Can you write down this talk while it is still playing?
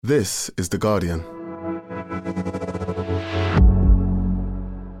This is The Guardian.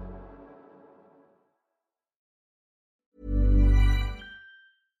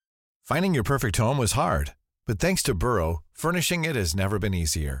 Finding your perfect home was hard, but thanks to Burrow, furnishing it has never been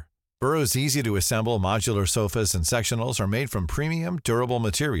easier. Burrow's easy-to-assemble modular sofas and sectionals are made from premium, durable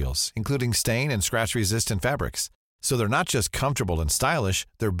materials, including stain and scratch-resistant fabrics. So they're not just comfortable and stylish,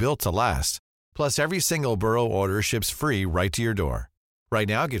 they're built to last. Plus, every single Burrow order ships free right to your door. Right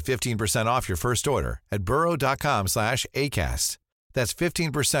now, get 15% off your first order at burrow.com/ACAST. That's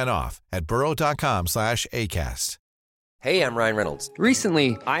 15% off at burrow.com/ACAST. Hey, I'm Ryan Reynolds.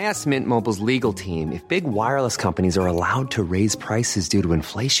 Recently, I asked Mint Mobile's legal team if big wireless companies are allowed to raise prices due to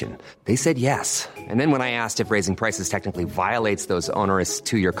inflation. They said yes. And then when I asked if raising prices technically violates those onerous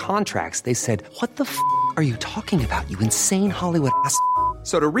two-year contracts, they said, "What the f*** are you talking about, you insane Hollywood ass?"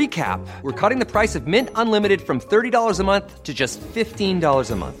 So to recap, we're cutting the price of Mint Unlimited from $30 a month to just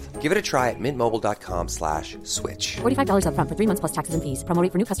 $15 a month. Give it a try at mintmobile.com/switch. $45 up front for 3 months plus taxes and fees. Promo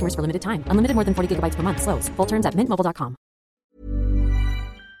rate for new customers for limited time. Unlimited more than 40 gigabytes per month. Slows full terms at mintmobile.com.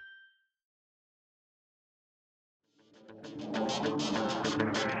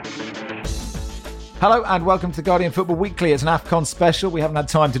 Hello and welcome to the Guardian Football Weekly. It's an Afcon special. We haven't had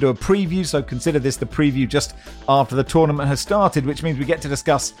time to do a preview, so consider this the preview just after the tournament has started, which means we get to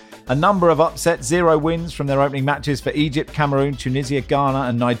discuss a number of upsets, 0 wins from their opening matches for Egypt, Cameroon, Tunisia, Ghana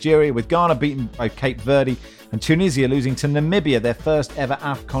and Nigeria, with Ghana beaten by Cape Verde and Tunisia losing to Namibia, their first ever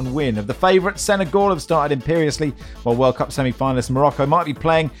Afcon win. Of the favourites, Senegal have started imperiously, while World Cup semi-finalist Morocco might be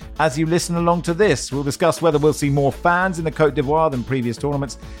playing as you listen along to this. We'll discuss whether we'll see more fans in the Côte d'Ivoire than previous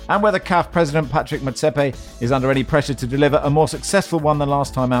tournaments, and whether CAF President Patrick Motsepe is under any pressure to deliver a more successful one than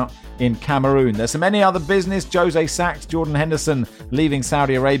last time out in Cameroon. There's some any other business, Jose sacked, Jordan Henderson leaving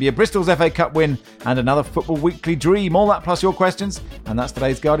Saudi Arabia, Bristol's FA Cup win, and another Football Weekly dream. All that plus your questions, and that's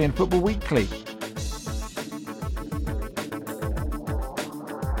today's Guardian Football Weekly.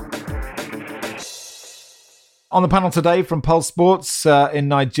 On the panel today from Pulse Sports in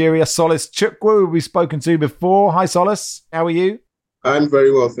Nigeria, Solace Chukwu, who we've spoken to before. Hi, Solace. How are you? I'm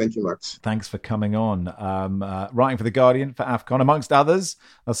very well, thank you, Max. Thanks for coming on. Writing for The Guardian for Afcon, amongst others,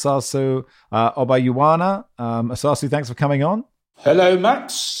 Asasu Obayuwana. Asasu, thanks for coming on. Hello,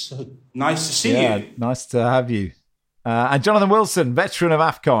 Max. Nice to see you. Nice to have you. And Jonathan Wilson, veteran of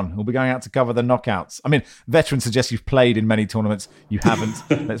Afcon, who'll be going out to cover the knockouts. I mean, veteran suggests you've played in many tournaments. You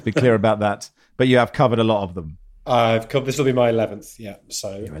haven't. Let's be clear about that. But you have covered a lot of them. This will be my 11th, yeah.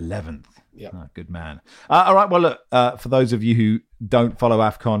 So your 11th, yeah. Oh, good man. All right, well, look, for those of you who don't follow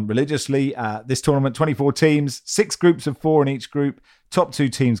Afcon religiously, this tournament, 24 teams, 6 groups of 4 in each group. Top 2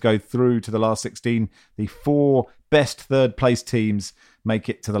 teams go through to the last 16. The 4 best third-place teams make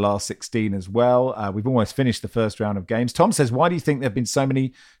it to the last 16 as well. We've almost finished the first round of games. Tom says, why do you think there have been so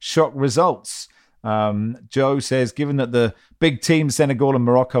many shock results? Joe says, given that the big teams, Senegal and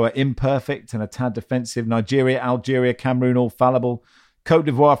Morocco, are imperfect and a tad defensive, Nigeria, Algeria, Cameroon, all fallible, Côte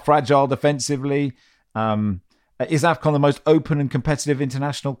d'Ivoire, fragile defensively, is Afcon the most open and competitive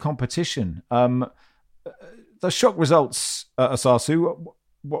international competition? The shock results, Asasu,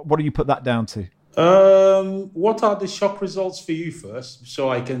 what do you put that down to? What are the shock results for you first, so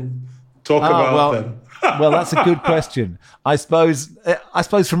I can talk about them? Well, that's a good question. I suppose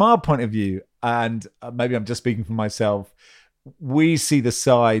from our point of view, and maybe I'm just speaking for myself, we see the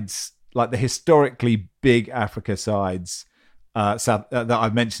sides, like the historically big Africa sides, that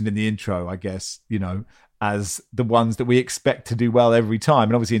I've mentioned in the intro, I guess, as the ones that we expect to do well every time.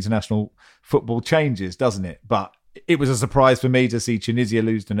 And obviously international football changes, doesn't it? But it was a surprise for me to see Tunisia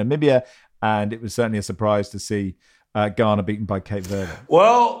lose to Namibia, and it was certainly a surprise to see Ghana beaten by Cape Verde.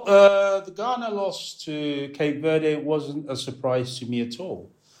 Well, the Ghana loss to Cape Verde wasn't a surprise to me at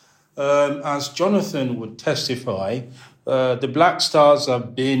all. As Jonathan would testify, the Black Stars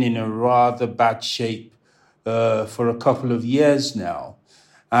have been in a rather bad shape for a couple of years now.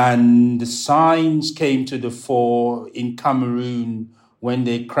 And the signs came to the fore in Cameroon when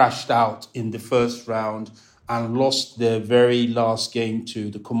they crashed out in the first round and lost their very last game to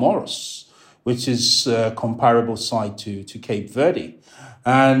the Comoros, which is a comparable side to Cape Verde.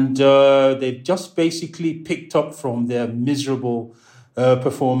 And they've just basically picked up from their miserable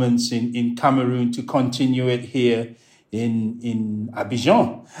performance in Cameroon to continue it here in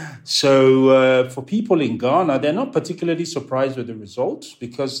Abidjan. So for people in Ghana, they're not particularly surprised with the results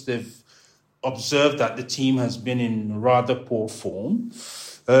because they've observed that the team has been in rather poor form.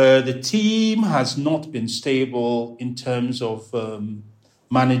 The team has not been stable in terms of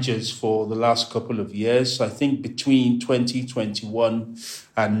managers for the last couple of years. I think between 2021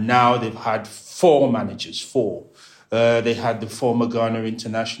 and now they've had 4 managers, 4. They had the former Ghana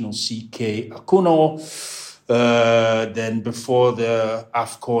international CK Akuno. Then before the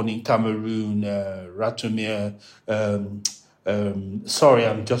Afcon in Cameroon, Ratomir, sorry,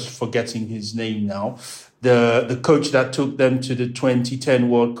 I'm just forgetting his name now. The coach that took them to the 2010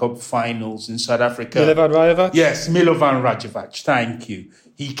 World Cup finals in South Africa. Milovan Rajevac? Yes, Milovan Rajevac. Thank you.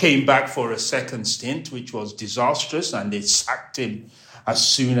 He came back for a second stint, which was disastrous, and they sacked him as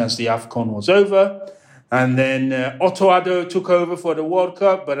soon as the Afcon was over. And then Otto Addo took over for the World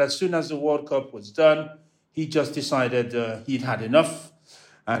Cup, but as soon as the World Cup was done, he just decided he'd had enough.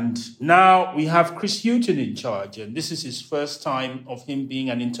 And now we have Chris Hughton in charge, and this is his first time of him being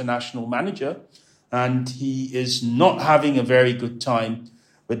an international manager, and he is not having a very good time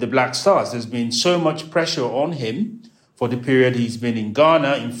with the Black Stars. There's been so much pressure on him for the period he's been in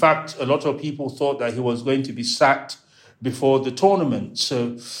Ghana. In fact, a lot of people thought that he was going to be sacked before the tournament.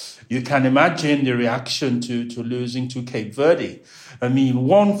 So you can imagine the reaction to losing to Cape Verde. I mean,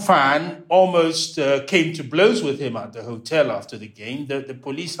 one fan almost came to blows with him at the hotel after the game. The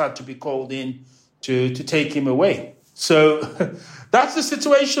police had to be called in to take him away. So that's the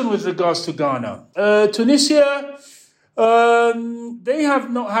situation with regards to Ghana. Tunisia, they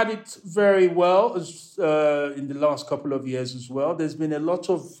have not had it very well in the last couple of years as well. There's been a lot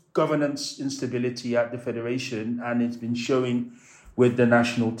of governance instability at the federation, and it's been showing with the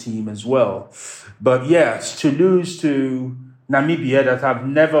national team as well. But yes, to lose to Namibia, that have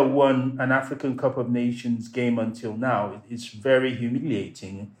never won an African Cup of Nations game until now, it's very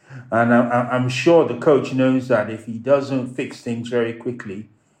humiliating. And I'm sure the coach knows that if he doesn't fix things very quickly,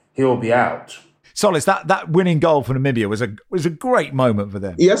 he'll be out. Solis, that winning goal for Namibia was a great moment for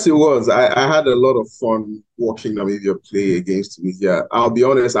them. Yes, it was. I had a lot of fun watching Namibia play against Tunisia. I'll be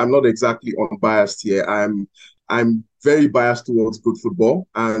honest, I'm not exactly unbiased here. I'm very biased towards good football,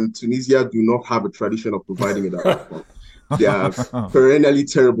 and Tunisia do not have a tradition of providing it at Afcon. They are perennially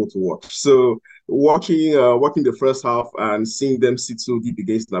terrible to watch. So watching the first half and seeing them sit so deep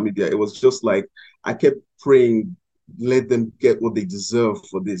against Namibia, it was just like I kept praying, let them get what they deserve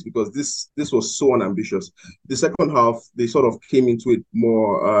for this, because this was so unambitious. The second half, they sort of came into it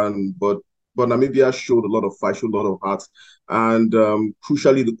more, but Namibia showed a lot of fight, showed a lot of heart, and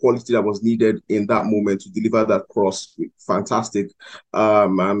crucially, the quality that was needed in that moment to deliver that cross, fantastic.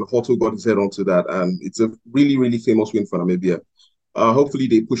 And Hoto got his head onto that, and it's a really, really famous win for Namibia. Hopefully,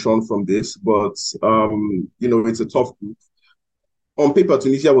 they push on from this, but it's a tough group. On paper,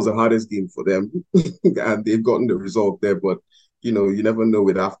 Tunisia was the hardest game for them, and they've gotten the result there. But you never know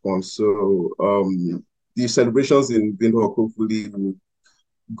with Afcon. So the celebrations in Windhoek hopefully will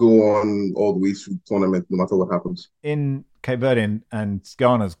go on all the way through the tournament, no matter what happens. In Cape Verde and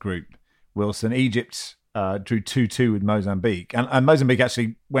Ghana's group, Wilson, Egypt drew 2-2 with Mozambique. And Mozambique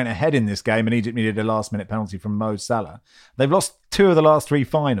actually went ahead in this game, and Egypt needed a last-minute penalty from Mo Salah. They've lost 2 of the last 3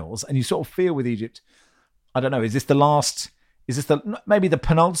 finals, and you sort of feel with Egypt, I don't know, is this maybe the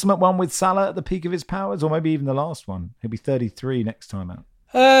penultimate one with Salah at the peak of his powers, or maybe even the last one? He'll be 33 next time out.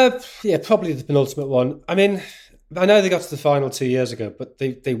 Yeah, probably the penultimate one. I mean, I know they got to the final 2 years ago, but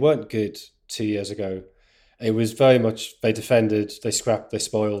they weren't good 2 years ago. It was very much, they defended, they scrapped, they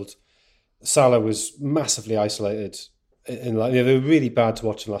spoiled. Salah was massively isolated. They were really bad to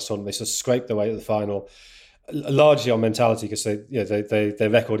watch in last tournament. They sort of scraped their way to the final, largely on mentality, because their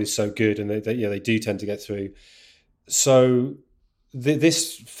record is so good, and they do tend to get through. So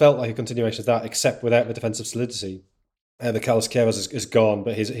this felt like a continuation of that, except without the defensive solidity. The Carlos Queiroz is gone,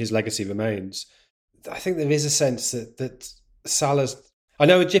 but his legacy remains. I think there is a sense that Salah's... I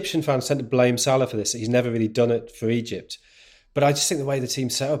know Egyptian fans tend to blame Salah for this, that he's never really done it for Egypt. But I just think the way the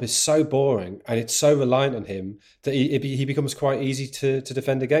team's set up is so boring, and it's so reliant on him, that he becomes quite easy to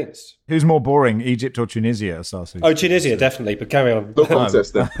defend against. Who's more boring, Egypt or Tunisia, Sasu? Oh, Tunisia, definitely, but carry on. No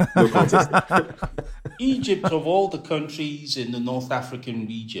contest there. No contest. Egypt, of all the countries in the North African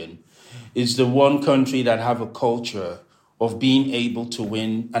region, is the one country that have a culture of being able to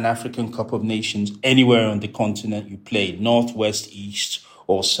win an African Cup of Nations anywhere on the continent you play, north, west, east,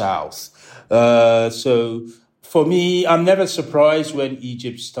 or south. So for me, I'm never surprised when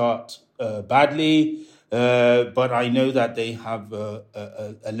Egypt start badly, but I know that they have a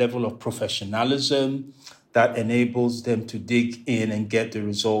level of professionalism that enables them to dig in and get the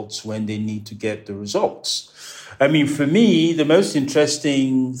results when they need to get the results. I mean, for me, the most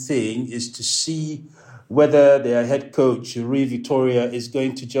interesting thing is to see whether their head coach, Rui Vitória, is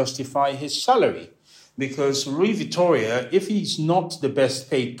going to justify his salary. Because Rui Vitória, if he's not the best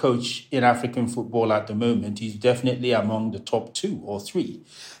paid coach in African football at the moment, he's definitely among the top 2 or 3,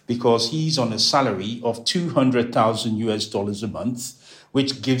 because he's on a salary of $200,000 a month,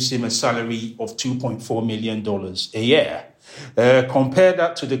 which gives him a salary of $2.4 million a year. Compare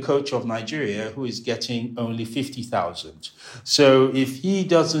that to the coach of Nigeria, who is getting only 50,000. So if he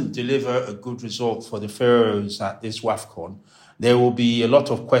doesn't deliver a good result for the Pharaohs at this WAFCON, there will be a lot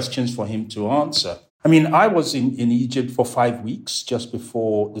of questions for him to answer. I mean, I was in Egypt for 5 weeks just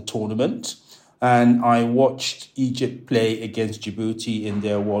before the tournament, and I watched Egypt play against Djibouti in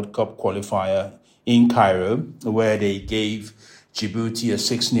their World Cup qualifier in Cairo, where they gave Djibouti a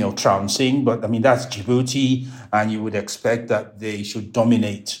 6-0 trouncing. But, I mean, that's Djibouti, and you would expect that they should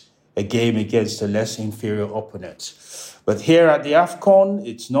dominate a game against a less inferior opponent. But here at the Afcon,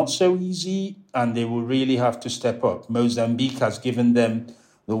 it's not so easy, and they will really have to step up. Mozambique has given them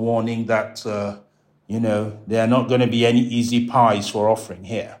the warning that, there are not going to be any easy pies for offering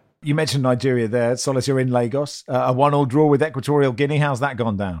here. You mentioned Nigeria there. Solis, you're in Lagos. A 1-1 draw with Equatorial Guinea. How's that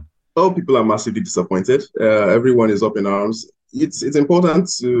gone down? Oh, people are massively disappointed. Everyone is up in arms. It's important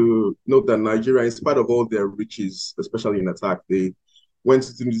to note that Nigeria, in spite of all their riches, especially in attack, they went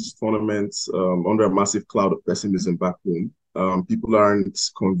to this tournament under a massive cloud of pessimism back home. People aren't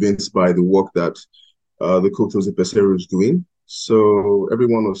convinced by the work that the coach Jose Peseiro is doing. So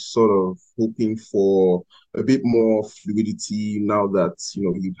everyone was sort of hoping for a bit more fluidity now that,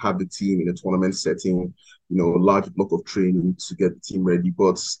 you've had the team in a tournament setting, a large block of training to get the team ready.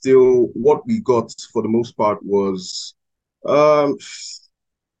 But still, what we got for the most part was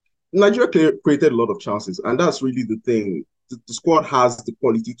Nigeria created a lot of chances. And that's really the thing. The squad has the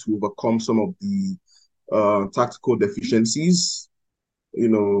quality to overcome some of the tactical deficiencies,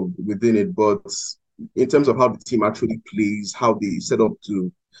 within it. But in terms of how the team actually plays, how they set up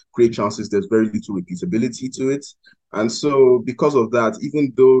to create chances, there's very little repeatability to it. And so because of that,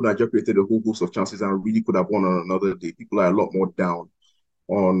 even though Nigeria created a whole host of chances and really could have won on another day, people are a lot more down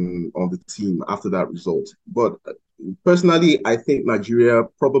on the team after that result. But personally, I think Nigeria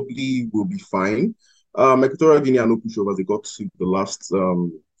probably will be fine. Equatorial Guinea are no pushovers. They got to the last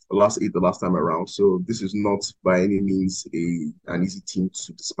eight the last time around. So this is not by any means an easy team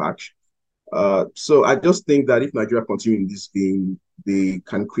to dispatch. So I just think that if Nigeria continue in this vein, they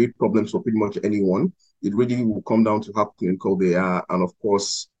can create problems for pretty much anyone. It really will come down to how clinical they are, and of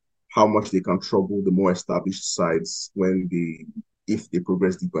course, how much they can trouble the more established sides if they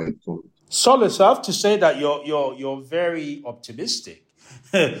progress deeper in the tournament. Solis, I have to say that you're very optimistic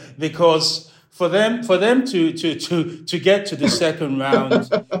because for them to get to the second round,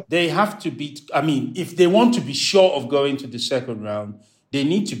 they have to beat. I mean, if they want to be sure of going to the second round, they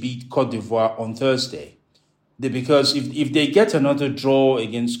need to beat Côte d'Ivoire on Thursday. Because if they get another draw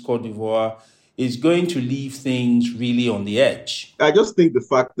against Côte d'Ivoire, it's going to leave things really on the edge. I just think the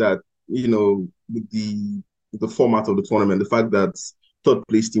fact that, with the format of the tournament, the fact that third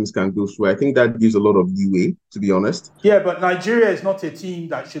place teams can go through, I think that gives a lot of leeway, to be honest. Yeah, but Nigeria is not a team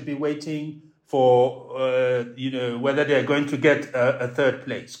that should be waiting for, whether they're going to get a third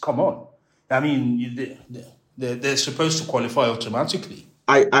place. Come on. I mean, they're supposed to qualify automatically.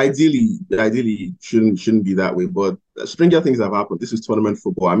 Ideally, shouldn't be that way, but stranger things have happened. This is tournament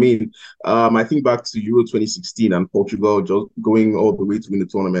football. I mean, I think back to Euro 2016 and Portugal just going all the way to win the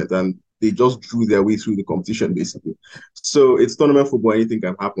tournament, and they just drew their way through the competition, basically. So it's tournament football. Anything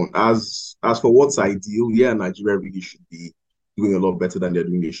can happen. As for what's ideal, Nigeria really should be doing a lot better than they're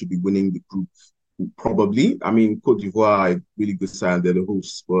doing. They should be winning the group. Probably. I mean, Côte d'Ivoire, a really good side, they're the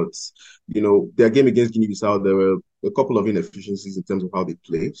hosts, but, their game against Guinea-Bissau, there were a couple of inefficiencies in terms of how they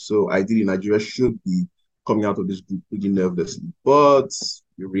play. So ideally, Nigeria should be coming out of this group pretty nervously. But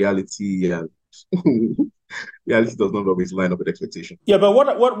the reality does not always line up with expectation. Yeah, but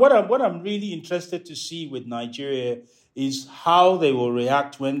what I'm really interested to see with Nigeria is how they will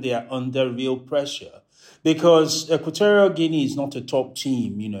react when they are under real pressure. Because Equatorial Guinea is not a top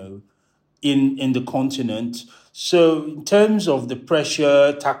team, in the continent. So in terms of the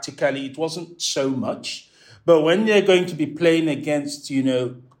pressure, tactically, it wasn't so much. But when they're going to be playing against,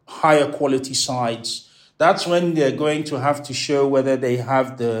 higher quality sides, that's when they're going to have to show whether they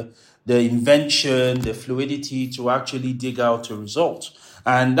have the invention, the fluidity to actually dig out a result.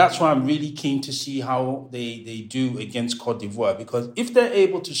 And that's why I'm really keen to see how they do against Côte d'Ivoire. Because if they're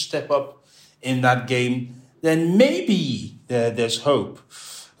able to step up in that game, then maybe there's hope.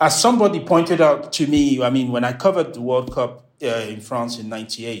 As somebody pointed out to me, I mean, when I covered the World Cup in France in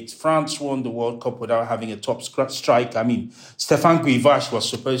 '98, France won the World Cup without having a top striker. I mean, Stéphane Guivache was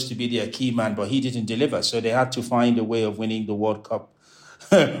supposed to be their key man, but he didn't deliver. So they had to find a way of winning the World Cup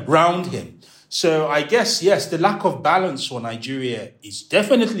round him. So I guess, yes, the lack of balance for Nigeria is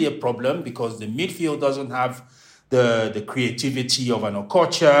definitely a problem because the midfield doesn't have the creativity of an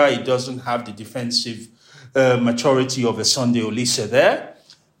Okocha. It doesn't have the defensive maturity of a Sunday Olise there.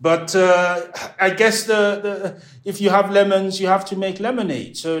 But I guess if you have lemons, you have to make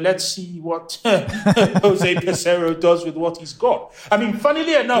lemonade. So let's see what Jose Peseiro does with what he's got. I mean,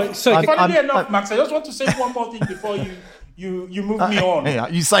 funnily enough, Max, I just want to say one more thing before you move me on. Yeah,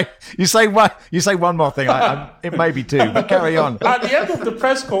 you say one more thing. It may be two, but carry on. At the end of the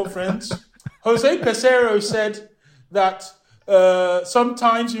press conference, Jose Peseiro said that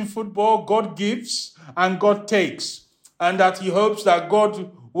sometimes in football, God gives and God takes, and that he hopes that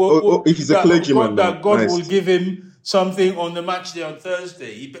God if he's a clergyman, God will give him something on the match day on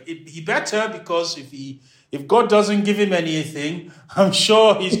Thursday. He better, because if God doesn't give him anything, I'm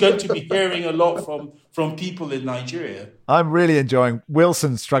sure he's going to be hearing a lot from people in Nigeria. I'm really enjoying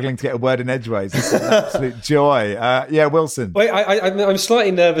Wilson struggling to get a word in edgeways. It's an absolute joy. Wilson. Wait, I'm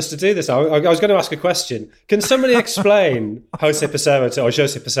slightly nervous to do this. I was going to ask a question. Can somebody explain Jose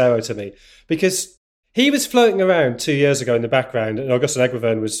Peseiro to me? Because he was floating around 2 years ago in the background, and Augustin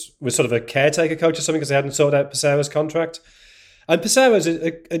Eguavoen was sort of a caretaker coach or something because they hadn't sorted out Peseiro's contract. And Peseiro's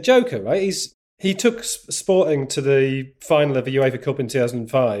a joker, right? He took Sporting to the final of the UEFA Cup in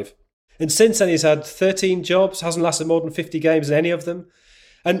 2005. And since then, he's had 13 jobs, hasn't lasted more than 50 games in any of them.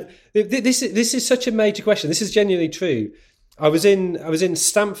 And this is such a major question. This is genuinely true. I was in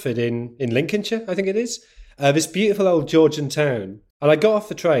Stamford in Lincolnshire, I think it is, this beautiful old Georgian town. And I got off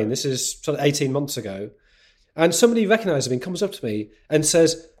the train, this is sort of 18 months ago, and somebody recognises me and comes up to me and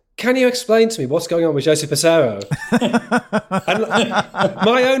says, "Can you explain to me what's going on with Jose Peseiro?" And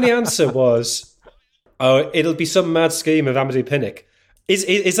my only answer was, "Oh, it'll be some mad scheme of Amadou Pinnick."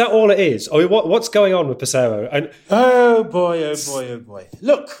 Is that all it is? Or what's going on with Peseiro? And oh boy.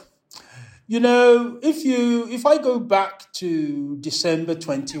 Look, if I go back to December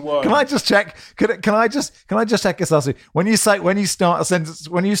 21, can I just check? Can I just check this, Elsie? When you start a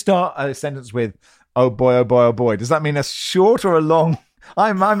sentence with "oh boy," does that mean a short or a long?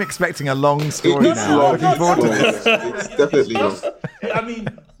 I'm expecting a long story now. Looking forward to this. It's definitely long. I mean,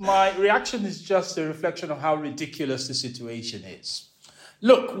 my reaction is just a reflection of how ridiculous the situation is.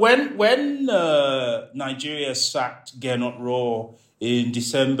 Look, when Nigeria sacked Gernot Rohr in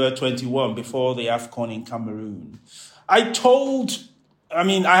December 21 before the Afcon in Cameroon, I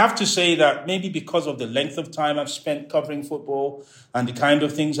have to say that maybe because of the length of time I've spent covering football and the kind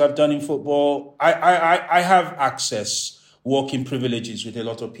of things I've done in football, I have access, walking privileges with a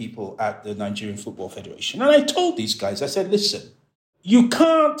lot of people at the Nigerian Football Federation. And I told these guys, I said, listen, you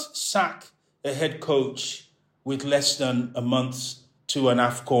can't sack a head coach with less than a month to an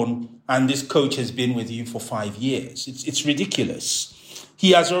Afcon, and this coach has been with you for 5 years. It's ridiculous.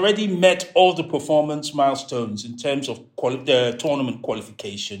 He has already met all the performance milestones in terms of tournament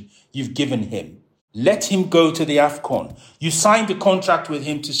qualification you've given him. Let him go to the Afcon. You signed a contract with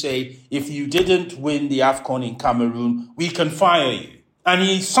him to say, if you didn't win the Afcon in Cameroon, we can fire you. And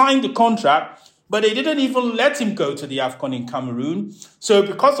he signed the contract, but they didn't even let him go to the Afcon in Cameroon. So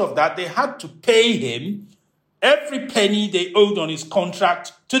because of that, they had to pay him every penny they owed on his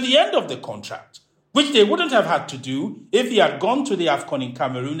contract to the end of the contract, which they wouldn't have had to do if he had gone to the Afcon in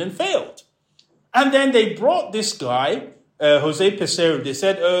Cameroon and failed. And then they brought this guy, Jose Peseiro. They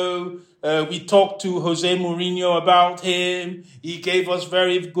said, we talked to Jose Mourinho about him. He gave us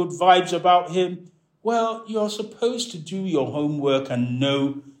very good vibes about him. Well, you're supposed to do your homework and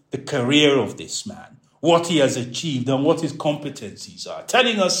know the career of this man, what he has achieved and what his competencies are.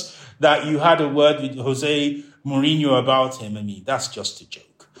 Telling us that you had a word with Jose Mourinho about him, I mean, that's just a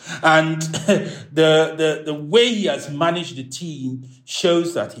joke. And the way he has managed the team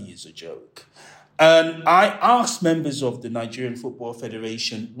shows that he is a joke. And I asked members of the Nigerian Football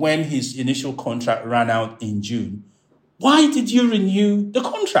Federation when his initial contract ran out in June, why did you renew the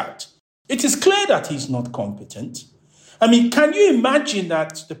contract? It is clear that he's not competent. I mean, can you imagine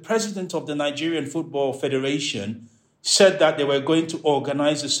that the president of the Nigerian Football Federation said that they were going to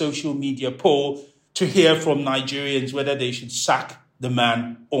organize a social media poll to hear from Nigerians whether they should sack the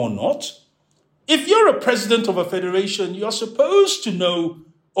man or not? If you're a president of a federation, you're supposed to know,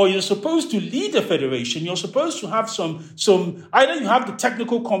 or you're supposed to lead a federation. You're supposed to have some either you have the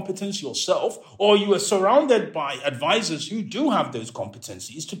technical competence yourself, or you are surrounded by advisors who do have those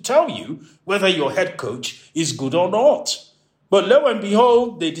competencies to tell you whether your head coach is good or not. But lo and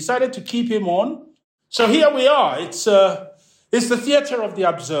behold, they decided to keep him on. So here we are. It's the theater of the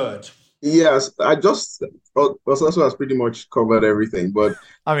absurd. Yes, Osaso has pretty much covered everything, but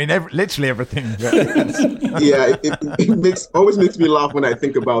I mean, literally everything. Yeah, it always makes me laugh when I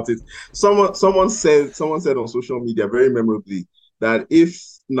think about it. Someone said on social media very memorably that if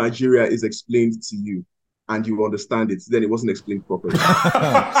Nigeria is explained to you and you understand it, then it wasn't explained properly.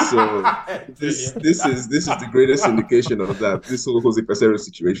 So this is the greatest indication of that. This whole Jose Peseiro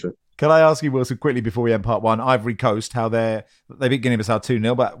situation. Can I ask you, Wilson, quickly before we end part one, Ivory Coast, how they beat Guinea-Bissau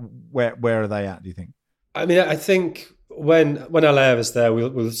 2-0, but where are they at, do you think? I mean, I think when Allaire is there,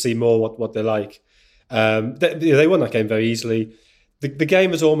 we'll see more what they're like. They won that game very easily. The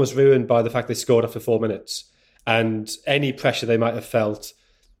game was almost ruined by the fact they scored after 4 minutes, and any pressure they might have felt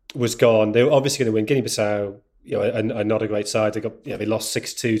was gone. They were obviously going to win. Guinea-Bissau, are not a great side. They lost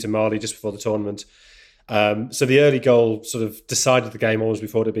 6-2 to Mali just before the tournament. So the early goal sort of decided the game almost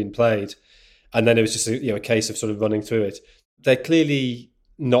before it had been played, and then it was just a case of sort of running through it. They're clearly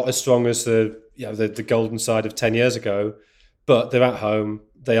not as strong as the golden side of 10 years ago, but they're at home.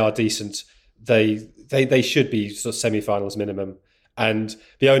 They are decent. They should be sort of semi-finals minimum. And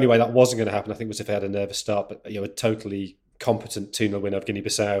the only way that wasn't going to happen, I think, was if they had a nervous start. But a totally competent 2-0 win of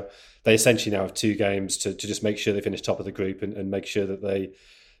Guinea-Bissau. They essentially now have 2 games to just make sure they finish top of the group and make sure that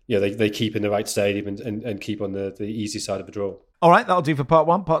they keep in the right stadium and keep on the easy side of the draw. All right, that'll do for part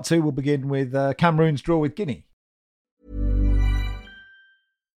one. Part two, we'll begin with Cameroon's draw with Guinea.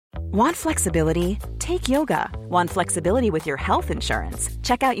 Want flexibility? Take yoga. Want flexibility with your health insurance?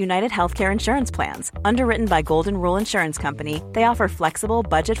 Check out United Healthcare Insurance Plans. Underwritten by Golden Rule Insurance Company, they offer flexible,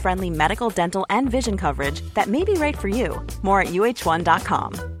 budget-friendly medical, dental, and vision coverage that may be right for you. More at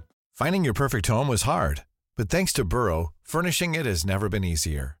UH1.com. Finding your perfect home was hard, but thanks to Burrow, furnishing it has never been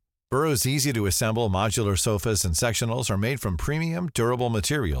easier. Burrow's easy-to-assemble modular sofas and sectionals are made from premium, durable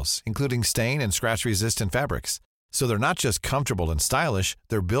materials, including stain and scratch-resistant fabrics. So they're not just comfortable and stylish,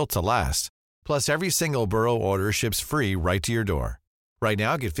 they're built to last. Plus, every single Burrow order ships free right to your door. Right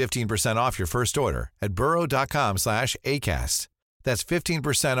now, get 15% off your first order at burrow.com/ACAST. That's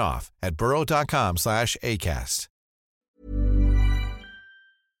 15% off at burrow.com/ACAST.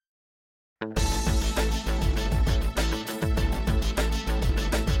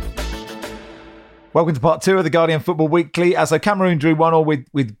 Welcome to part two of the Guardian Football Weekly. So Cameroon drew 1-1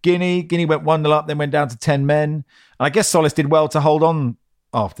 with Guinea. Guinea went 1-0 up, then went down to 10 men. And I guess Solis did well to hold on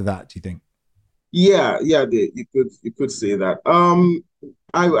after that, do you think? Yeah, you could say that.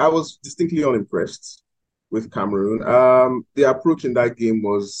 I was distinctly unimpressed with Cameroon. The approach in that game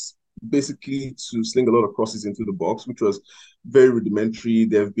was basically to sling a lot of crosses into the box, which was very rudimentary.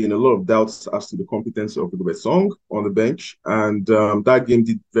 There have been a lot of doubts as to the competence of Rigobert Song on the bench, and that game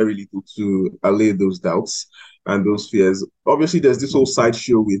did very little to allay those doubts and those fears. Obviously, there's this whole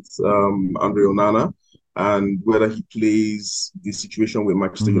sideshow with Andre Onana and whether he plays the situation with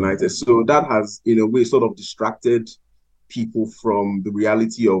Manchester United. So that has, in a way, sort of distracted people from the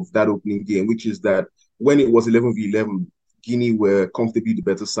reality of that opening game, which is that when it was 11v11, Guinea were comfortably the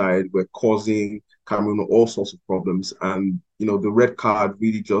better side, were causing Cameroon all sorts of problems. And, the red card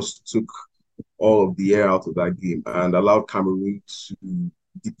really just took all of the air out of that game and allowed Cameroon to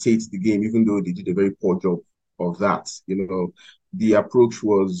dictate the game, even though they did a very poor job of that. The approach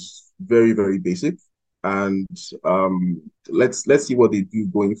was very, very basic. And let's see what they do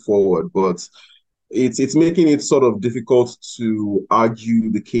going forward. But it's making it sort of difficult to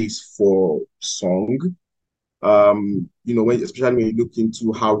argue the case for Song. Especially when you look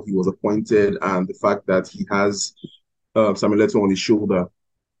into how he was appointed and the fact that he has Samuel Eto'o on his shoulder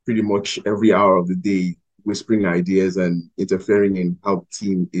pretty much every hour of the day, whispering ideas and interfering in how the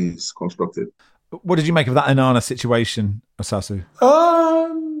team is constructed. What did you make of that Onana situation, Osasu?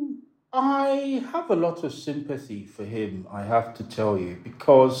 I have a lot of sympathy for him, I have to tell you,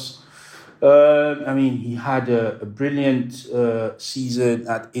 because he had a brilliant season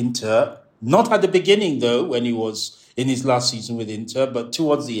at Inter. Not at the beginning, though, when he was in his last season with Inter, but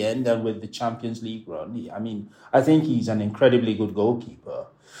towards the end and with the Champions League run. I think he's an incredibly good goalkeeper.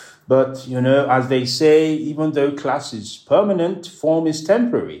 But, as they say, even though class is permanent, form is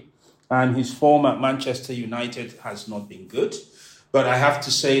temporary. And his form at Manchester United has not been good. But I have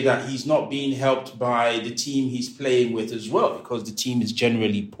to say that he's not being helped by the team he's playing with as well, because the team is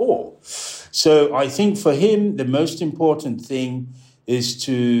generally poor. So I think for him, the most important thing is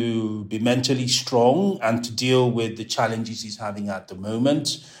to be mentally strong and to deal with the challenges he's having at the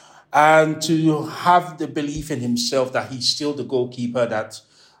moment, and to have the belief in himself that he's still the goalkeeper that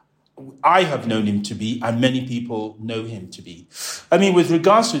I have known him to be, and many people know him to be. With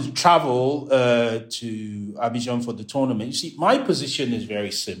regards to travel to Abidjan for the tournament, you see, my position is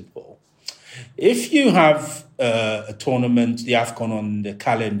very simple. If you have a tournament, the Afcon, on the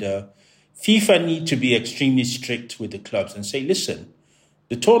calendar, FIFA need to be extremely strict with the clubs and say, listen,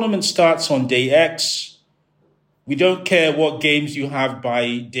 the tournament starts on day X. We don't care what games you have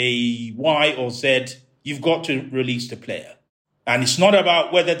by day Y or Z. You've got to release the player. And it's not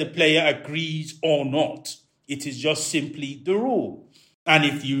about whether the player agrees or not. It is just simply the rule. And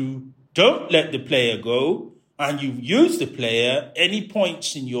if you don't let the player go and you use the player, any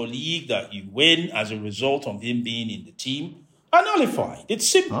points in your league that you win as a result of him being in the team are nullified. It's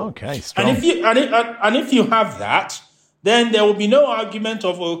simple. Okay, strong. And if you have that, then there will be no argument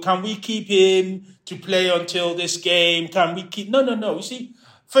of, oh, can we keep him to play until this game? Can we keep... No. You see,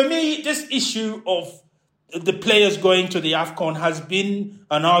 for me, this issue of the players going to the Afcon has been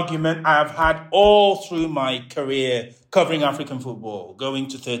an argument I've had all through my career covering African football, going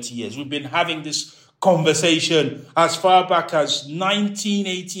to 30 years. We've been having this conversation as far back as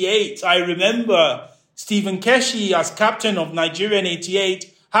 1988. I remember Stephen Keshi, as captain of Nigeria in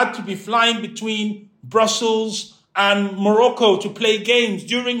 88, had to be flying between Brussels and Morocco to play games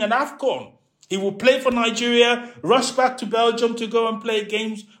during an Afcon. He will play for Nigeria, rush back to Belgium to go and play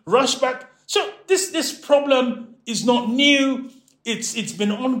games, rush back. So this problem is not new. It's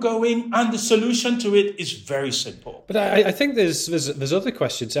been ongoing, and the solution to it is very simple. But I think there's other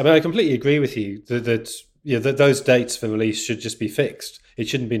questions. I mean, I completely agree with you that those dates for release should just be fixed. It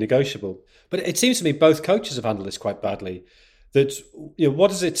shouldn't be negotiable. But it seems to me both coaches have handled this quite badly. That what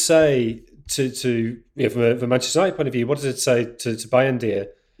does it say to from a Manchester United point of view? What does it say to Bayern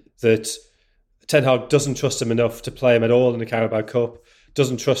that Ten Hag doesn't trust him enough to play him at all in the Carabao Cup?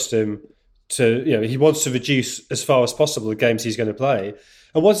 Doesn't trust him to, he wants to reduce as far as possible the games he's going to play.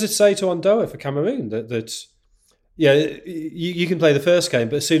 And what does it say to Ondoa for Cameroon that you can play the first game,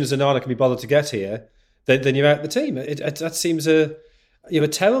 but as soon as Onana can be bothered to get here, then you're out the team. That seems a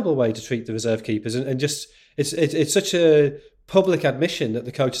terrible way to treat the reserve keepers, and just it's such a public admission that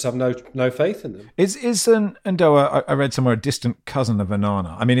the coaches have no faith in them. Is Ondoa, I read somewhere, a distant cousin of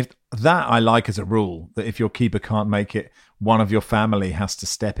Onana? I mean, if that I like as a rule, that if your keeper can't make it, one of your family has to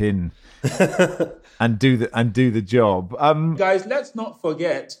step in and do the job. Guys, let's not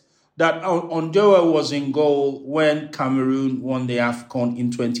forget that Ondoa was in goal when Cameroon won the Afcon in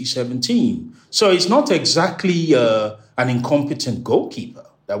 2017. So it's not exactly an incompetent goalkeeper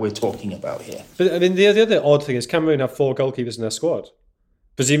that we're talking about here. But I mean, the other odd thing is Cameroon have 4 goalkeepers in their squad,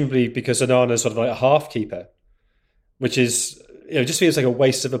 presumably because Onana is sort of like a half keeper, which is, just feels like a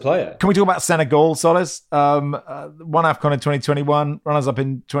waste of a player. Can we talk about Senegal, Solis? Won Afcon in 2021, runners-up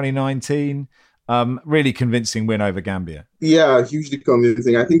in 2019. Really convincing win over Gambia. Yeah, hugely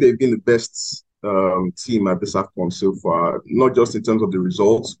convincing. I think they've been the best team at this Afcon so far, not just in terms of the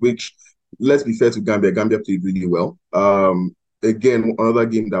results, which, let's be fair to Gambia played really well. Again, another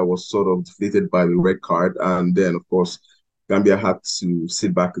game that was sort of deflated by the red card. And then, of course, Gambia had to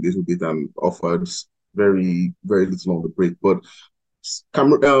sit back a little bit and offered very, very little on the break. But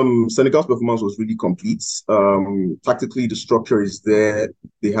Senegal's performance was really complete. Tactically, the structure is there.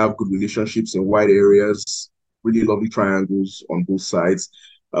 They have good relationships in wide areas, really lovely triangles on both sides.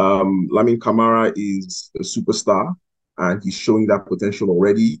 Lamine Camara is a superstar, and he's showing that potential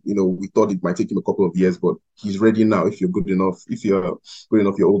already. We thought it might take him a couple of years, but he's ready now. If you're good enough, you're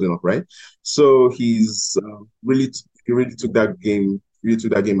old enough, right? So he's really took that game by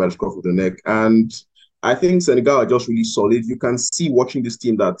the scruff of the neck. And I think Senegal are just really solid. You can see watching this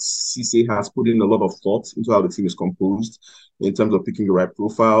team that Cisse has put in a lot of thought into how the team is composed in terms of picking the right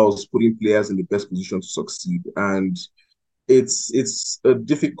profiles, putting players in the best position to succeed. And it's a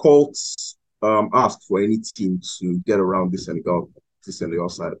difficult ask for any team to get around this Senegal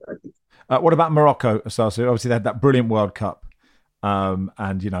side, I think. What about Morocco, Asasu? Obviously, they had that brilliant World Cup and,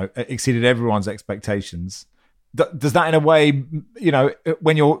 exceeded everyone's expectations. Does that, in a way,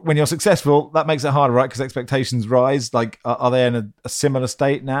 when you're successful, that makes it harder, right? Because expectations rise. Like, are they in a similar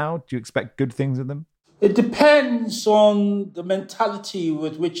state now? Do you expect good things of them? It depends on the mentality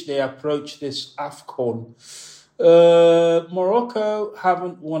with which they approach this Afcon. Morocco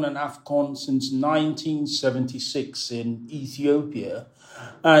haven't won an Afcon since 1976 in Ethiopia.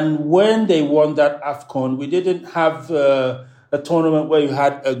 And when they won that Afcon, we didn't have a tournament where you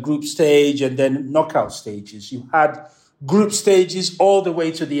had a group stage and then knockout stages. You had group stages all the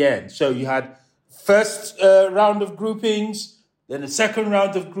way to the end. So you had first round of groupings, then a second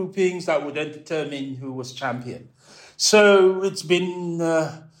round of groupings that would then determine who was champion. So it's been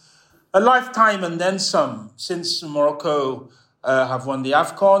a lifetime and then some since Morocco have won the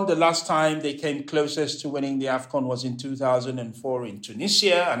Afcon. The last time they came closest to winning the Afcon was in 2004 in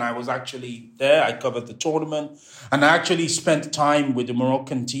Tunisia, and I was actually there. I covered the tournament, and I actually spent time with the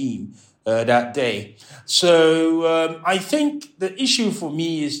Moroccan team that day. So I think the issue for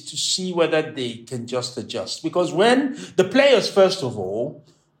me is to see whether they can just adjust. Because when the players, first of all,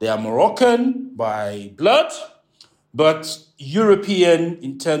 they are Moroccan by blood, but European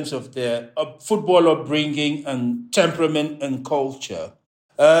in terms of their football upbringing and temperament and culture.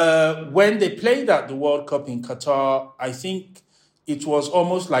 When they played at the World Cup in Qatar, I think it was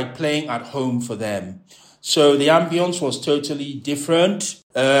almost like playing at home for them. So the ambience was totally different.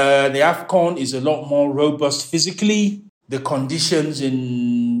 The Afcon is a lot more robust physically. The conditions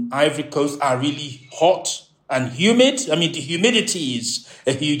in Ivory Coast are really hot and humid. I mean, the humidity is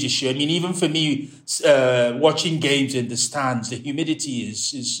a huge issue. I mean, even for me, watching games in the stands, the humidity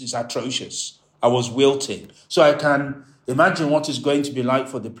is atrocious. I was wilting. So I can imagine what it's going to be like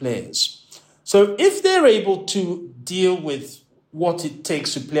for the players. So if they're able to deal with what it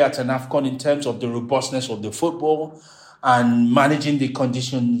takes to play at an Afcon in terms of the robustness of the football and managing the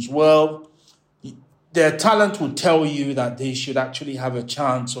conditions well, their talent will tell you that they should actually have a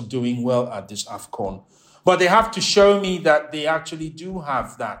chance of doing well at this Afcon. But they have to show me that they actually do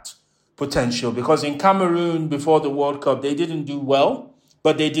have that potential, because in Cameroon before the World Cup, they didn't do well,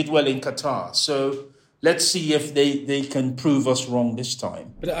 but they did well in Qatar. So let's see if they can prove us wrong this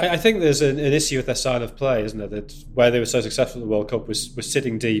time. But I think there's an issue with their style of play, isn't there? That where they were so successful at the World Cup was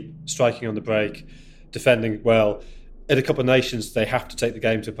sitting deep, striking on the break, defending well. In a couple of nations, they have to take the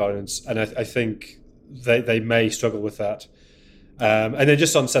game to opponents, and I think they may struggle with that. And then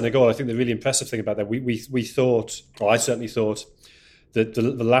just on Senegal, I think the really impressive thing about that, we thought, or I certainly thought, that the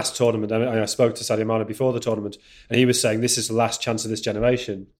last tournament, and I spoke to Sadio Mane before the tournament, and he was saying this is the last chance of this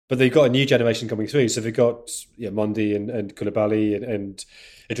generation. But they've got a new generation coming through. So they've got Mondi and Koulibaly and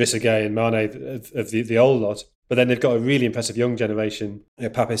Idrissa Gueye and Mane of the old lot. But then they've got a really impressive young generation.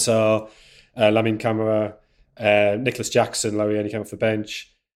 Pape Sarr, Lamine Camara, Nicholas Jackson, Larry only came off the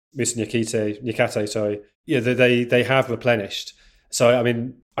bench, Moussa Niakate. Yeah, they have replenished. So, I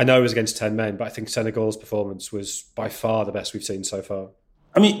mean, I know it was against 10 men, but I think Senegal's performance was by far the best we've seen so far.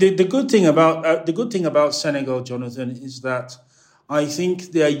 I mean, the good thing about Senegal, Jonathan, is that I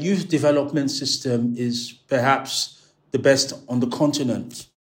think their youth development system is perhaps the best on the continent.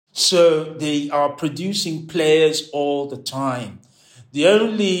 So they are producing players all the time. The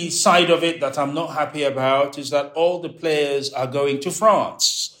only side of it that I'm not happy about is that all the players are going to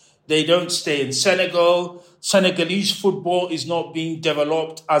France. They don't stay in Senegal. Senegalese football is not being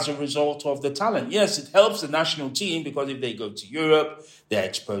developed as a result of the talent. Yes, it helps the national team because if they go to Europe, they're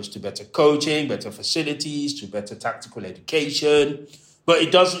exposed to better coaching, better facilities, to better tactical education. But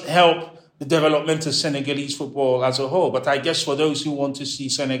it doesn't help the development of Senegalese football as a whole. But I guess for those who want to see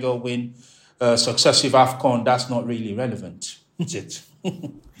Senegal win successive Afcon, that's not really relevant, is it?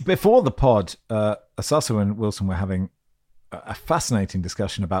 Before the pod, Asasu and Wilson were having a fascinating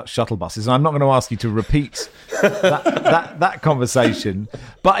discussion about shuttle buses. And I'm not going to ask you to repeat that conversation.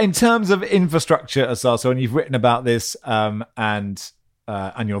 But in terms of infrastructure, Asasu, and you've written about this and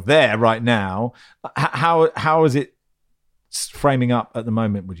you're there right now, how is it framing up at the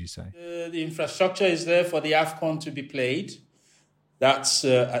moment, would you say? The infrastructure is there for the Afcon to be played. That's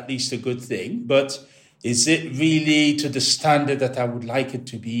at least a good thing. But is it really to the standard that I would like it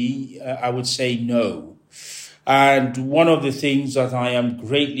to be? I would say no. And one of the things that I am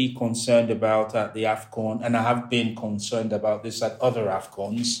greatly concerned about at the Afcon, and I have been concerned about this at other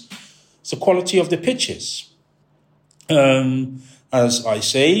Afcons, is the quality of the pitches. As I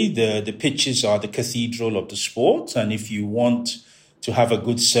say, the pitches are the cathedral of the sport. And if you want to have a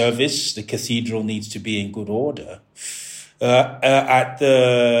good service, the cathedral needs to be in good order. At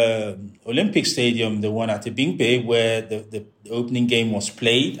the Olympic Stadium, the one at the Bingbe, where the opening game was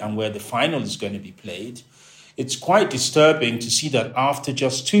played and where the final is going to be played, it's quite disturbing to see that after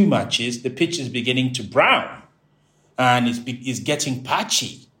just 2 matches, the pitch is beginning to brown and is getting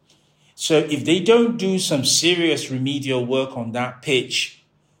patchy. So if they don't do some serious remedial work on that pitch,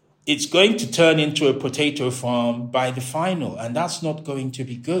 it's going to turn into a potato farm by the final, and that's not going to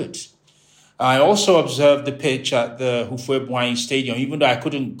be good. I also observed the pitch at the Houphouët-Boigny Stadium. Even though I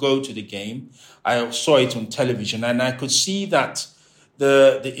couldn't go to the game, I saw it on television, and I could see that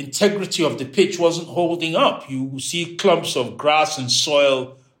the integrity of the pitch wasn't holding up. You see clumps of grass and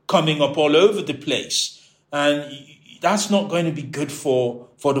soil coming up all over the place. And that's not going to be good for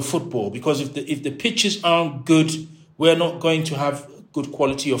the football, because if the pitches aren't good, we're not going to have good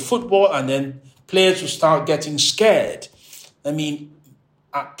quality of football, and then players will start getting scared. I mean,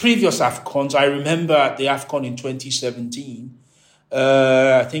 at previous Afcons, I remember at the Afcon in 2017,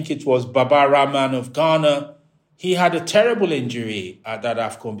 I think it was Baba Rahman of Ghana. He had a terrible injury at that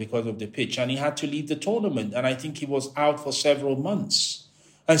Afcon because of the pitch, and he had to leave the tournament. And I think he was out for several months.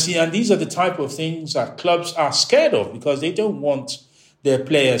 And these are the type of things that clubs are scared of, because they don't want their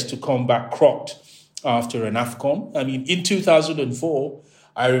players to come back crocked after an Afcon. I mean, in 2004,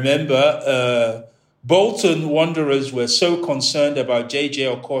 I remember Bolton Wanderers were so concerned about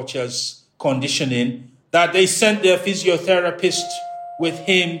JJ Okocha's conditioning that they sent their physiotherapist with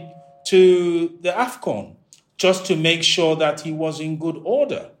him to the Afcon just to make sure that he was in good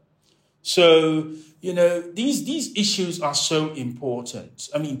order. So, these issues are so important.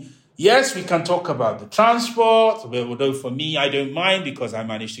 I mean, yes, we can talk about the transport, although for me, I don't mind because I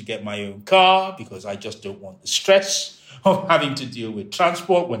managed to get my own car because I just don't want the stress of having to deal with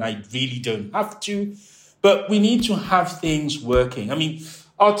transport when I really don't have to. But we need to have things working. I mean,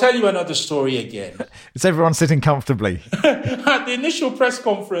 I'll tell you another story again. Is everyone sitting comfortably? At the initial press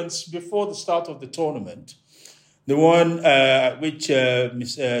conference before the start of the tournament, the one at which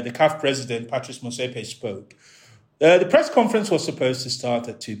the CAF president, Patrice Motsepe, spoke, the press conference was supposed to start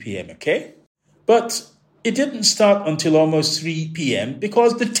at 2 p.m., okay? But it didn't start until almost 3 p.m.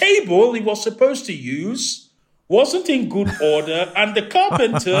 because the table he was supposed to use wasn't in good order and the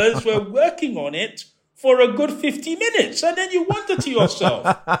carpenters were working on it for a good 50 minutes. And then you wonder to yourself,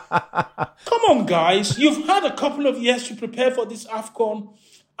 come on, guys, you've had a couple of years to prepare for this Afcon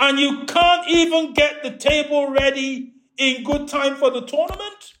and you can't even get the table ready in good time for the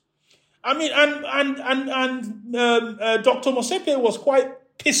tournament? I mean, and Dr. Motsepe was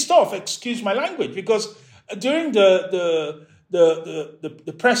quite pissed off, excuse my language, because during the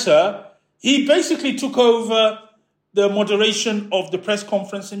presser, he basically took over the moderation of the press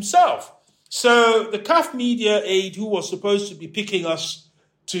conference himself. So the CAF media aide who was supposed to be picking us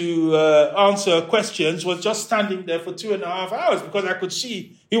to answer questions was just standing there for 2.5 hours because I could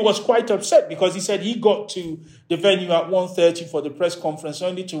see he was quite upset because he said he got to the venue at 1:30 for the press conference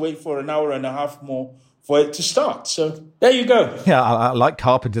only to wait for an hour and a half more for it to start. So there you go. Yeah, I like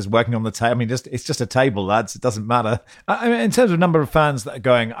carpenters working on the table. I mean, it's just a table, lads. It doesn't matter. I mean, in terms of number of fans that are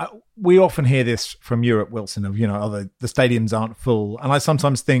going, we often hear this from Europe, Wilson, of, the stadiums aren't full. And I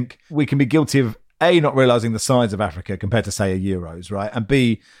sometimes think we can be guilty of, A, not realising the size of Africa compared to, say, a Euros, right? And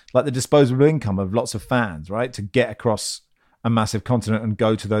B, like the disposable income of lots of fans, right? To get across a massive continent and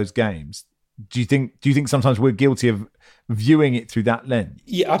go to those games. Do you think sometimes we're guilty of viewing it through that lens?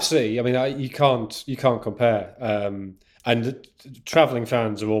 Yeah, absolutely. I mean, you can't compare. And travelling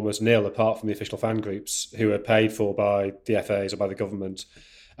fans are almost nil apart from the official fan groups who are paid for by the FAs or by the government.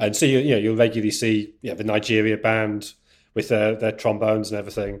 And so you'll regularly see the Nigeria band with their trombones and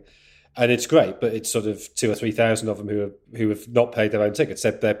everything. And it's great, but it's sort of 2,000 or 3,000 of them who have not paid their own tickets.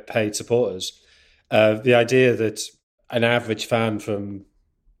 They're paid supporters. The idea that an average fan from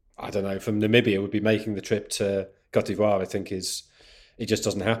Namibia would be making the trip to Cote d'Ivoire, I think it just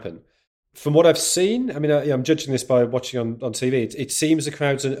doesn't happen. From what I've seen, I mean, I'm judging this by watching on TV. It seems the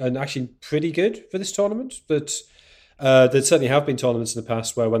crowds are actually pretty good for this tournament, but there certainly have been tournaments in the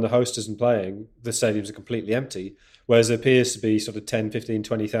past where when the host isn't playing, the stadiums are completely empty, whereas it appears to be sort of 10, 15,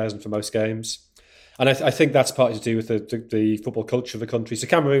 20,000 for most games. And I think that's partly to do with the football culture of the country. So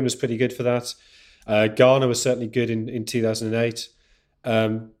Cameroon was pretty good for that. Ghana was certainly good in 2008.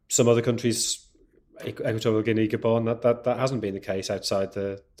 Some other countries, Equatorial Guinea, Gabon, that hasn't been the case outside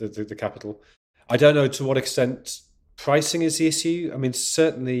the capital. I don't know to what extent pricing is the issue. I mean,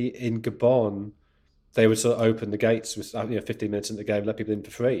 certainly in Gabon, they would sort of open the gates with 15 minutes into the game, let people in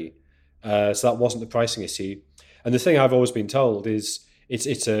for free. So that wasn't the pricing issue. And the thing I've always been told is it's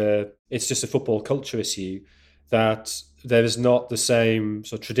just a football culture issue, that there is not the same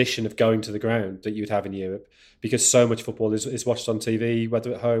sort of tradition of going to the ground that you'd have in Europe, because so much football is watched on TV,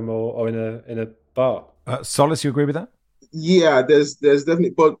 whether at home or in a bar. Solace, you agree with that? Yeah, there's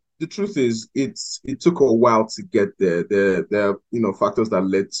definitely, but the truth is, it took a while to get there. There are factors that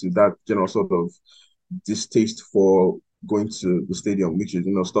led to that general sort of distaste for going to the stadium, which is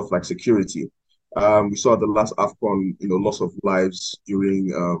stuff like security. We saw the last Afcon, loss of lives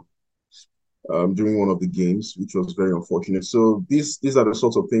during one of the games, which was very unfortunate. So these are the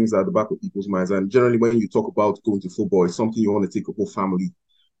sorts of things that are at the back of people's minds. And generally, when you talk about going to football, it's something you want to take a whole family.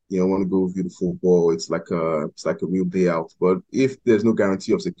 Want to go view the football. It's like a real day out. But if there's no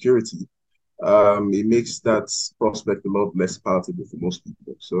guarantee of security, it makes that prospect a lot less palatable for most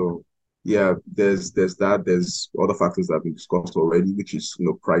people. So yeah, there's that. There's other factors that have been discussed already, which is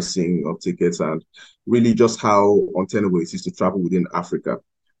pricing of tickets and really just how untenable it is to travel within Africa.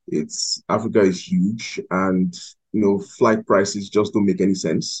 Africa is huge, and flight prices just don't make any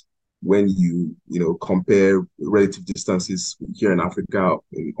sense when you compare relative distances here in Africa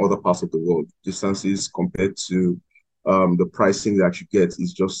in other parts of the world. Distances compared to the pricing that you get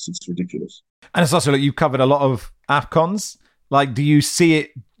is it's ridiculous. And it's also you've covered a lot of Afcons. Like, do you see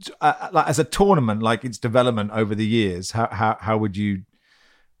it like as a tournament, like its development over the years? How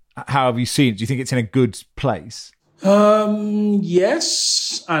have you seen it? Do you think it's in a good place?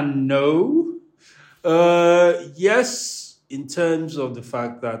 Yes and no. Yes, in terms of the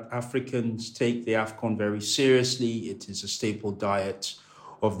fact that Africans take the Afcon very seriously. It is a staple diet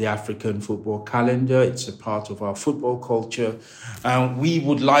of the African football calendar. It's a part of our football culture. And we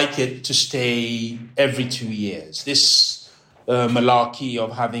would like it to stay every 2 years. This malarkey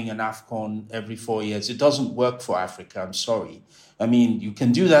of having an Afcon every 4 years, it doesn't work for Africa, I'm sorry. I mean, you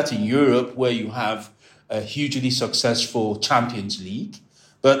can do that in Europe where you have a hugely successful Champions League,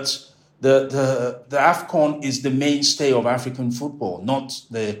 but the Afcon is the mainstay of African football, not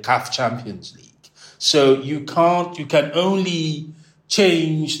the CAF Champions League. So you can only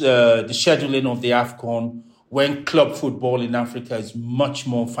change the scheduling of the Afcon when club football in Africa is much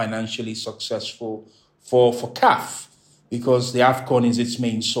more financially successful for CAF, because the Afcon is its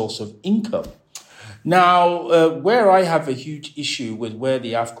main source of income. Now, where I have a huge issue with where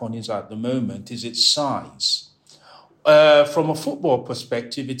the Afcon is at the moment is its size. From a football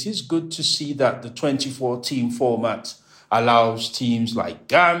perspective, it is good to see that the 24-team format allows teams like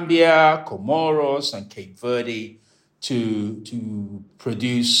Gambia, Comoros, and Cape Verde to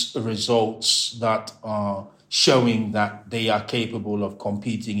produce results that are showing that they are capable of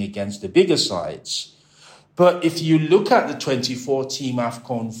competing against the bigger sides. But if you look at the 24-team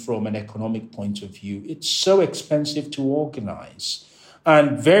Afcon from an economic point of view, it's so expensive to organize.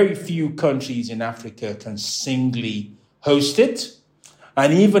 And very few countries in Africa can singly host it.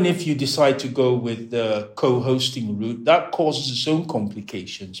 And even if you decide to go with the co-hosting route, that causes its own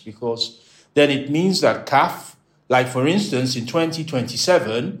complications, because then it means that CAF, like for instance, in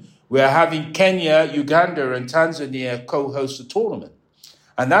 2027, we're having Kenya, Uganda, and Tanzania co-host the tournament.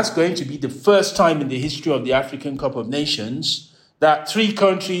 And that's going to be the first time in the history of the African Cup of Nations that 3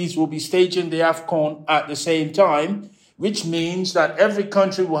 countries will be staging the Afcon at the same time, which means that every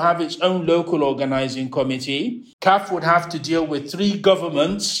country will have its own local organizing committee. CAF would have to deal with 3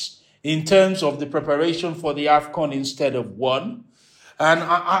 governments in terms of the preparation for the Afcon instead of 1. And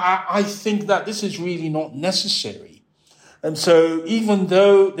I think that this is really not necessary. And so even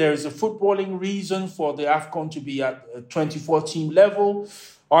though there is a footballing reason for the Afcon to be at a 24-team level,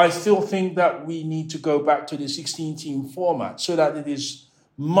 I still think that we need to go back to the 16-team format so that it is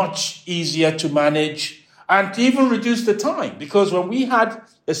much easier to manage and to even reduce the time. Because when we had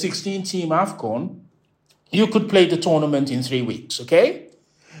a 16-team Afcon, you could play the tournament in 3 weeks, okay?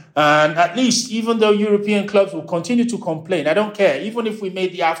 And at least, even though European clubs will continue to complain, I don't care. Even if we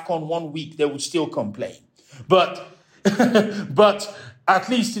made the Afcon 1 week, they would still complain. But at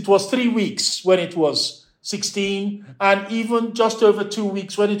least it was 3 weeks when it was 16, and even just over 2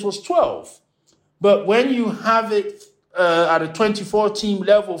 weeks when it was 12. But when you have it at a 24-team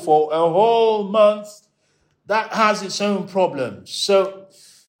level for a whole month, that has its own problems. So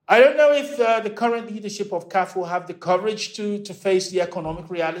I don't know if the current leadership of CAF will have the courage to face the economic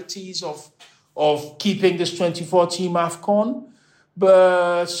realities of keeping this 24-team Afcon.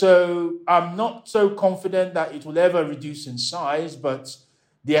 But so I'm not so confident that it will ever reduce in size, but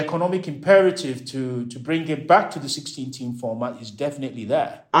the economic imperative to bring it back to the 16-team format is definitely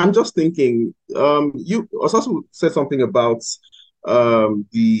there. I'm just thinking, you also said something about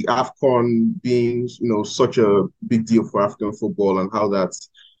the Afcon being, such a big deal for African football, and how that's,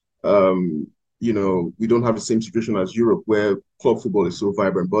 we don't have the same situation as Europe where club football is so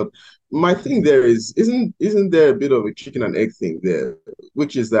vibrant. But my thing there isn't there a bit of a chicken and egg thing there,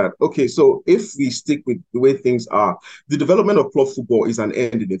 which is that, okay, so if we stick with the way things are, the development of club football is an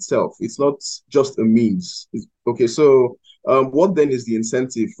end in itself. It's not just a means. Okay, so what then is the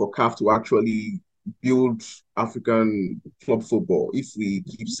incentive for CAF to actually build African club football if we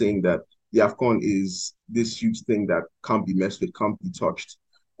keep saying that the Afcon is this huge thing that can't be messed with, can't be touched?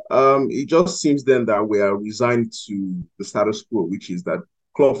 It just seems then that we are resigned to the status quo, which is that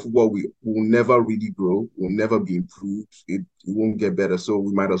club football will never really grow, will never be improved, it won't get better. So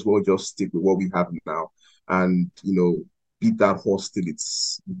we might as well just stick with what we have now and, beat that horse till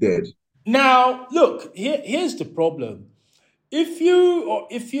it's dead. Now, look, here's the problem. If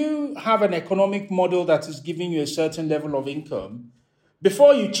you have an economic model that is giving you a certain level of income,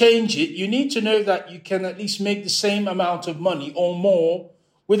 before you change it, you need to know that you can at least make the same amount of money or more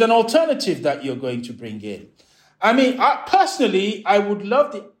with an alternative that you're going to bring in. I mean, personally, I would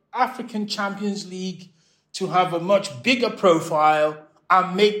love the African Champions League to have a much bigger profile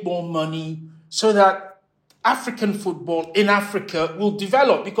and make more money so that African football in Africa will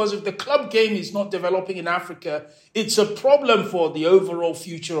develop. Because if the club game is not developing in Africa, it's a problem for the overall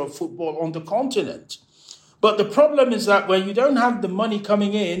future of football on the continent. But the problem is that when you don't have the money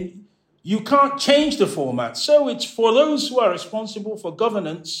coming in, you can't change the format. So it's for those who are responsible for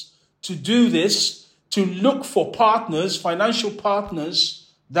governance to do this, to look for partners, financial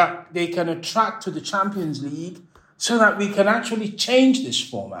partners that they can attract to the Champions League so that we can actually change this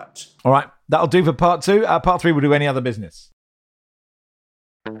format. All right, that'll do for part 2. Part 3, we'll do any other business.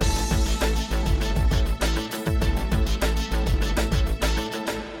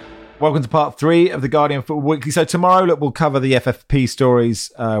 Welcome to part 3 of the Guardian Football Weekly. So tomorrow, look, we'll cover the FFP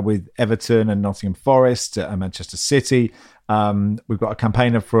stories with Everton and Nottingham Forest and Manchester City. We've got a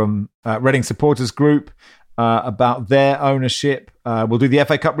campaigner from Reading Supporters Group about their ownership. We'll do the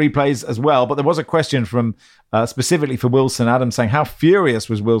FA Cup replays as well. But there was a question from specifically for Wilson Adams saying, how furious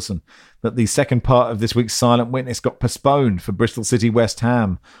was Wilson that the second part of this week's Silent Witness got postponed for Bristol City West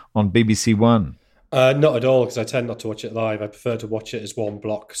Ham on BBC One? Not at all, because I tend not to watch it live. I prefer to watch it as one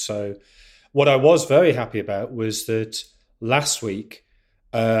block. So what I was very happy about was that last week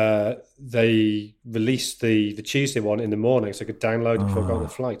they released the Tuesday one in the morning, so I could download it before I got on the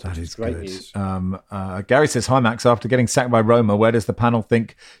flight. That is great good news. Gary says, hi Max, after getting sacked by Roma, where does the panel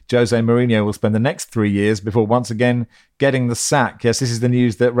think Jose Mourinho will spend the next 3 years before once again getting the sack? Yes, this is the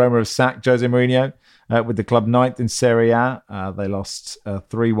news that Roma have sacked Jose Mourinho with the club 9th in Serie A. They lost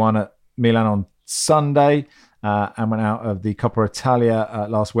 3-1 at Milan on Sunday and went out of the Coppa Italia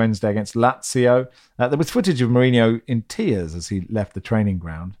last Wednesday against Lazio. There was footage of Mourinho in tears as he left the training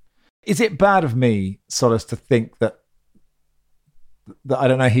ground. Is it bad of me, Solis, to think that I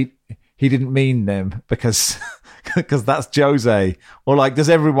don't know, he didn't mean them because that's Jose? Or like, does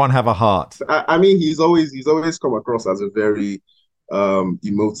everyone have a heart? I mean, he's always come across as a very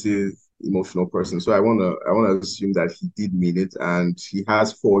emotional person. So I wanna assume that he did mean it, and he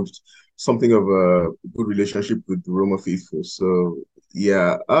has forged something of a good relationship with the Roma faithful. So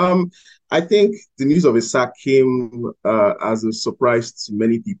yeah, I think the news of his sack came as a surprise to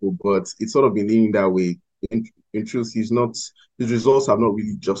many people, but it's sort of been leaning that way. In truth, his results have not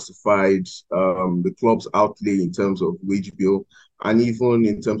really justified the club's outlay in terms of wage bill and even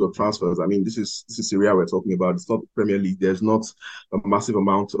in terms of transfers. I mean, this is Serie A we're talking about. It's not the Premier League. There's not a massive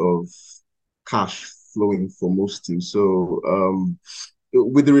amount of cash flowing for most teams. So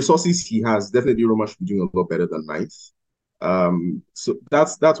with the resources he has, definitely Roma should be doing a lot better than 9th. So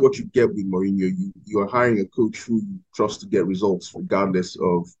that's what you get with Mourinho. You are hiring a coach who you trust to get results regardless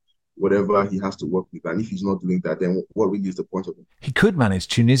of whatever he has to work with. And if he's not doing that, then what really is the point of it? He could manage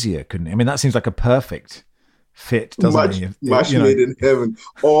Tunisia, couldn't he? I mean, that seems like a perfect fit, doesn't it? Match made in heaven.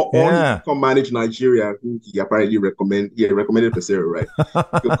 Or he could come manage Nigeria, who he apparently recommended Pesero, right?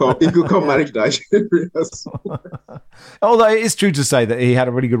 He could come manage Nigeria. Although it is true to say that he had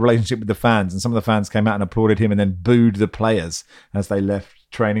a really good relationship with the fans, and some of the fans came out and applauded him and then booed the players as they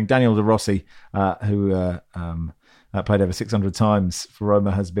left training. Daniel De Rossi, who played over 600 times for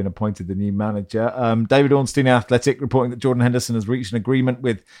Roma, has been appointed the new manager. David Ornstein, Athletic, reporting that Jordan Henderson has reached an agreement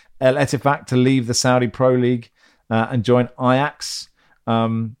with El Ettifaq to leave the Saudi Pro League and join Ajax.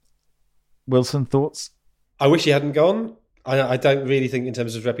 Wilson, thoughts? I wish he hadn't gone. I don't really think in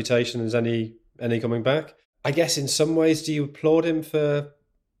terms of reputation there's any coming back. I guess in some ways, do you applaud him for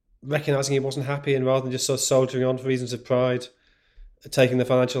recognising he wasn't happy and rather than just sort of soldiering on for reasons of pride, taking the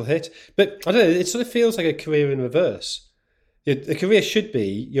financial hit? But I don't know, it sort of feels like a career in reverse. The career should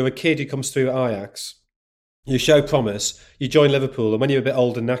be, you're a kid who comes through at Ajax, you show promise, you join Liverpool, and when you're a bit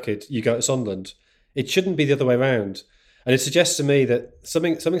old and knackered, you go to Sunderland. It shouldn't be the other way around. And it suggests to me that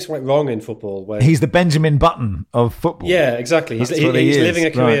something's quite wrong in football. Where he's the Benjamin Button of football. Yeah, exactly. He's living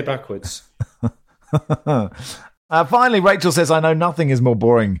a career backwards. Finally, Rachel says, I know nothing is more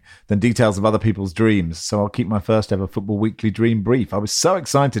boring than details of other people's dreams, so I'll keep my first ever Football Weekly dream brief. I was so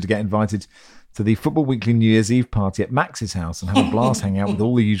excited to get invited to the Football Weekly New Year's Eve party at Max's house and have a blast hanging out with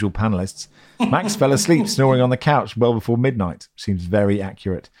all the usual panellists. Max fell asleep snoring on the couch well before midnight. Seems very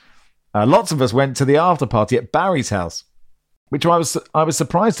accurate. Lots of us went to the after party at Barry's house, which I was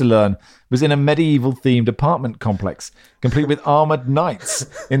surprised to learn was in a medieval-themed apartment complex, complete with armoured knights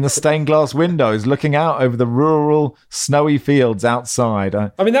in the stained glass windows looking out over the rural, snowy fields outside.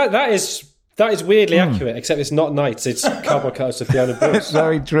 I mean, that is weirdly accurate, except it's not knights, it's cardboard cutters of Fiona Bruce. It's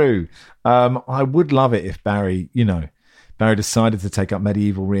very true. I would love it if Barry decided to take up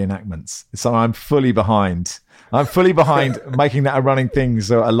medieval reenactments. So I'm fully behind making that a running thing,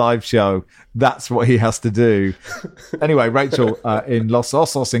 so a live show. That's what he has to do. Anyway, Rachel in Los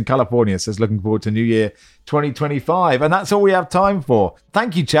Osos in California says, looking forward to New Year 2025. And that's all we have time for.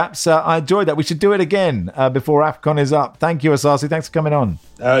 Thank you, chaps. I enjoyed that. We should do it again before Afcon is up. Thank you, Asasi. Thanks for coming on.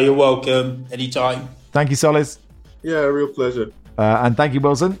 You're welcome. Anytime. Thank you, Solis. Yeah, real pleasure. And thank you,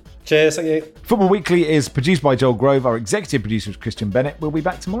 Wilson. Cheers, thank you. Football Weekly is produced by Joel Grove. Our executive producer is Christian Bennett. We'll be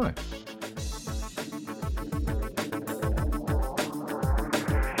back tomorrow.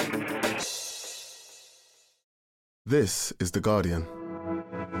 This is The Guardian.